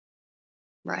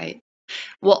Right.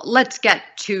 Well, let's get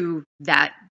to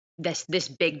this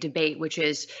big debate, which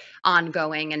is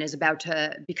ongoing and is about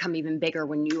to become even bigger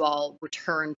when you all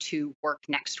return to work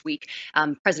next week.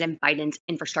 President Biden's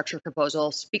infrastructure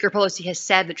proposal. Speaker Pelosi has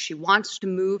said that she wants to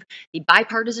move the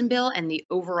bipartisan bill and the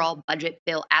overall budget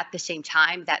bill at the same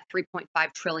time, that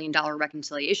 $3.5 trillion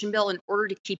reconciliation bill, in order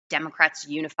to keep Democrats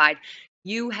unified.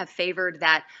 You have favored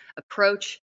that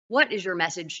approach. What is your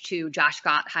message to Josh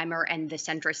Gottheimer and the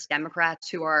centrist Democrats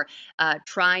who are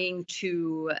trying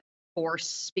to force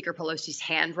Speaker Pelosi's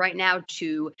hand right now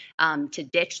to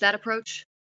ditch that approach?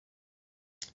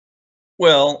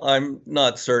 Well, I'm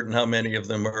not certain how many of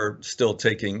them are still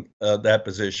taking that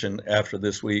position after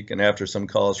this week, and after some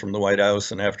calls from the White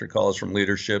House, and after calls from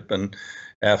leadership, and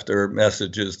after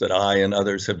messages that I and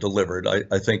others have delivered.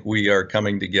 I think we are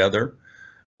coming together.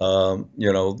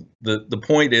 The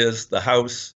point is the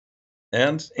House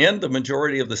and the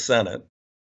majority of the Senate,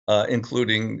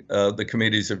 including the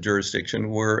committees of jurisdiction,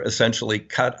 were essentially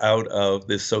cut out of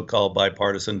this so-called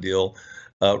bipartisan deal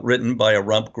written by a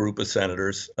rump group of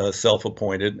senators,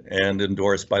 self-appointed and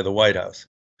endorsed by the White House.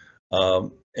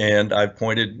 And I've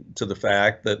pointed to the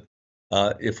fact that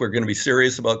if we're going to be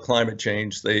serious about climate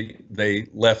change, they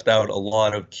left out a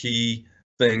lot of key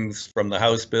things from the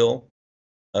House bill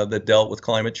that dealt with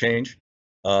climate change,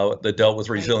 that dealt with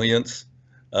resilience,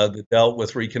 that dealt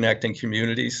with reconnecting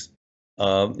communities,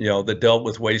 that dealt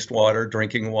with wastewater,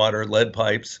 drinking water, lead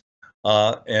pipes.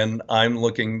 And I'm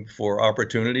looking for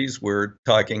opportunities. We're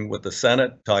talking with the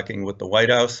Senate, talking with the White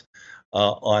House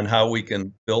on how we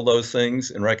can build those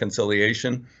things in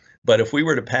reconciliation. But if we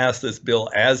were to pass this bill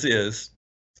as is,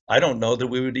 I don't know that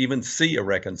we would even see a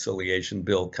reconciliation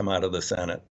bill come out of the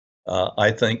Senate.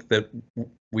 I think that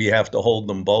we have to hold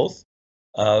them both.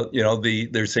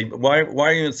 They're saying, why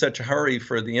are you in such a hurry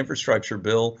for the infrastructure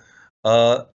bill?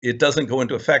 It doesn't go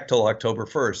into effect till October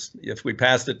 1st. If we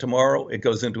passed it tomorrow, it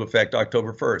goes into effect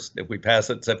October 1st. If we pass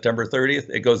it September 30th,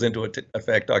 it goes into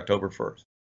effect October 1st.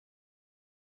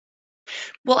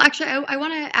 Well, actually, I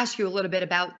want to ask you a little bit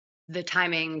about the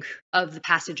timing of the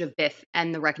passage of BIF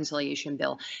and the reconciliation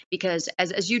bill, because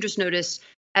as you just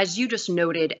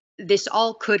noted, this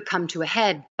all could come to a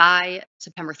head by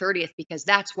September 30th, because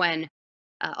that's when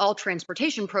all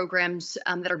transportation programs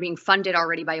that are being funded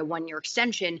already by a one-year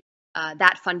extension,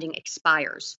 that funding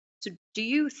expires. So do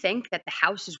you think that the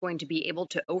House is going to be able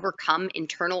to overcome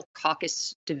internal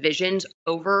caucus divisions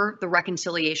over the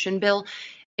reconciliation bill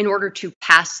in order to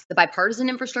pass the bipartisan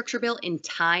infrastructure bill in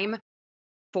time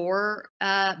for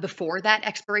before that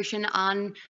expiration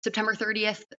on September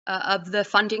 30th of the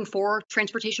funding for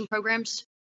transportation programs?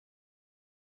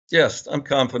 Yes, I'm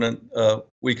confident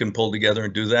we can pull together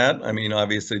and do that. I mean,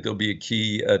 obviously, there'll be a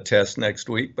key test next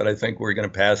week, but I think we're going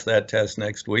to pass that test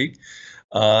next week.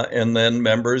 And then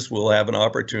members will have an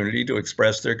opportunity to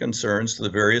express their concerns to the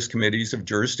various committees of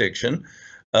jurisdiction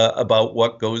about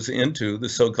what goes into the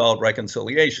so-called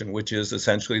reconciliation, which is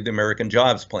essentially the American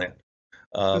Jobs Plan.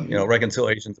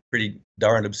 Reconciliation is a pretty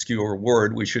darn obscure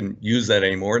word. We shouldn't use that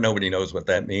anymore. Nobody knows what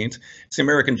that means. It's the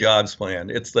American Jobs Plan.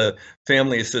 It's the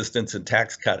Family Assistance and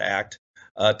Tax Cut Act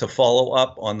to follow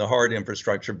up on the hard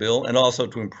infrastructure bill and also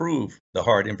to improve the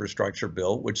hard infrastructure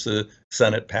bill, which the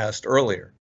Senate passed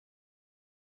earlier.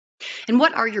 And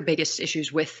what are your biggest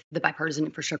issues with the bipartisan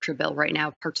infrastructure bill right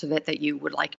now, parts of it that you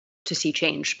would like to see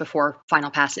changed before final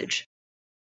passage?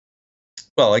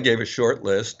 Well, I gave a short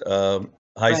list. Right.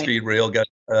 High-speed rail got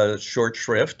short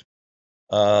shrift.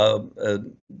 Uh, uh,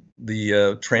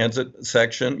 the transit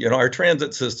section, our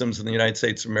transit systems in the United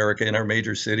States of America, in our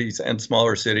major cities and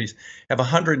smaller cities, have a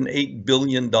 $108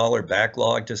 billion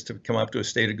backlog just to come up to a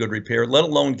state of good repair, let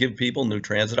alone give people new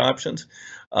transit options.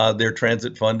 Their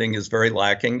transit funding is very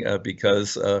lacking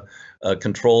because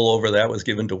control over that was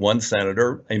given to one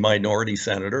senator, a minority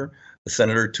senator,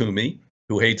 Senator Toomey,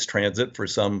 who hates transit for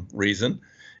some reason.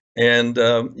 And,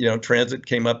 transit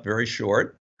came up very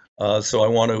short. So I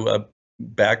want to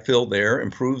backfill there,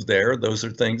 improve there. Those are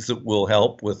things that will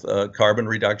help with carbon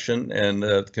reduction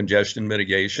and congestion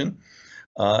mitigation.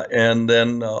 And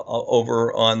then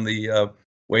over on the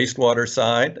wastewater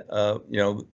side,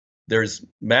 there's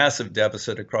massive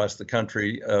deficit across the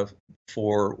country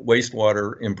for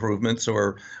wastewater improvements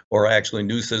or actually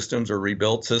new systems or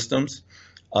rebuilt systems.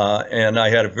 And I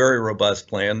had a very robust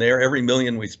plan there. Every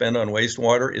million we spend on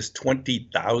wastewater is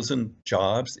 20,000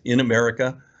 jobs in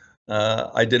America.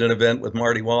 I did an event with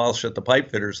Marty Walsh at the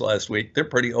Pipe Fitters last week. They're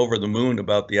pretty over the moon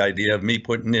about the idea of me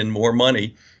putting in more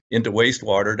money into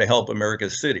wastewater to help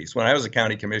America's cities. When I was a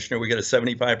county commissioner, we get a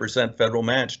 75% federal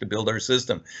match to build our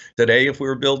system. Today, if we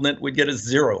were building it, we'd get a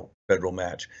zero federal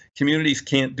match. Communities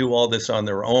can't do all this on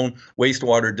their own.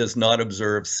 Wastewater does not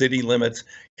observe city limits,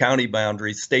 county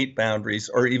boundaries, state boundaries,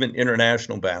 or even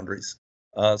international boundaries.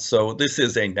 So this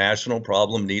is a national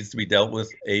problem, needs to be dealt with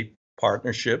a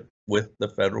partnership with the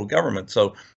federal government.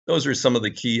 So those are some of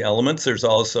the key elements. There's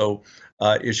also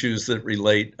issues that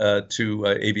relate to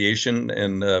aviation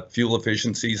and fuel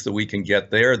efficiencies that we can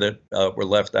get there that were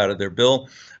left out of their bill.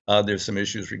 There's some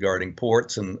issues regarding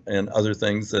ports and other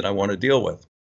things that I want to deal with.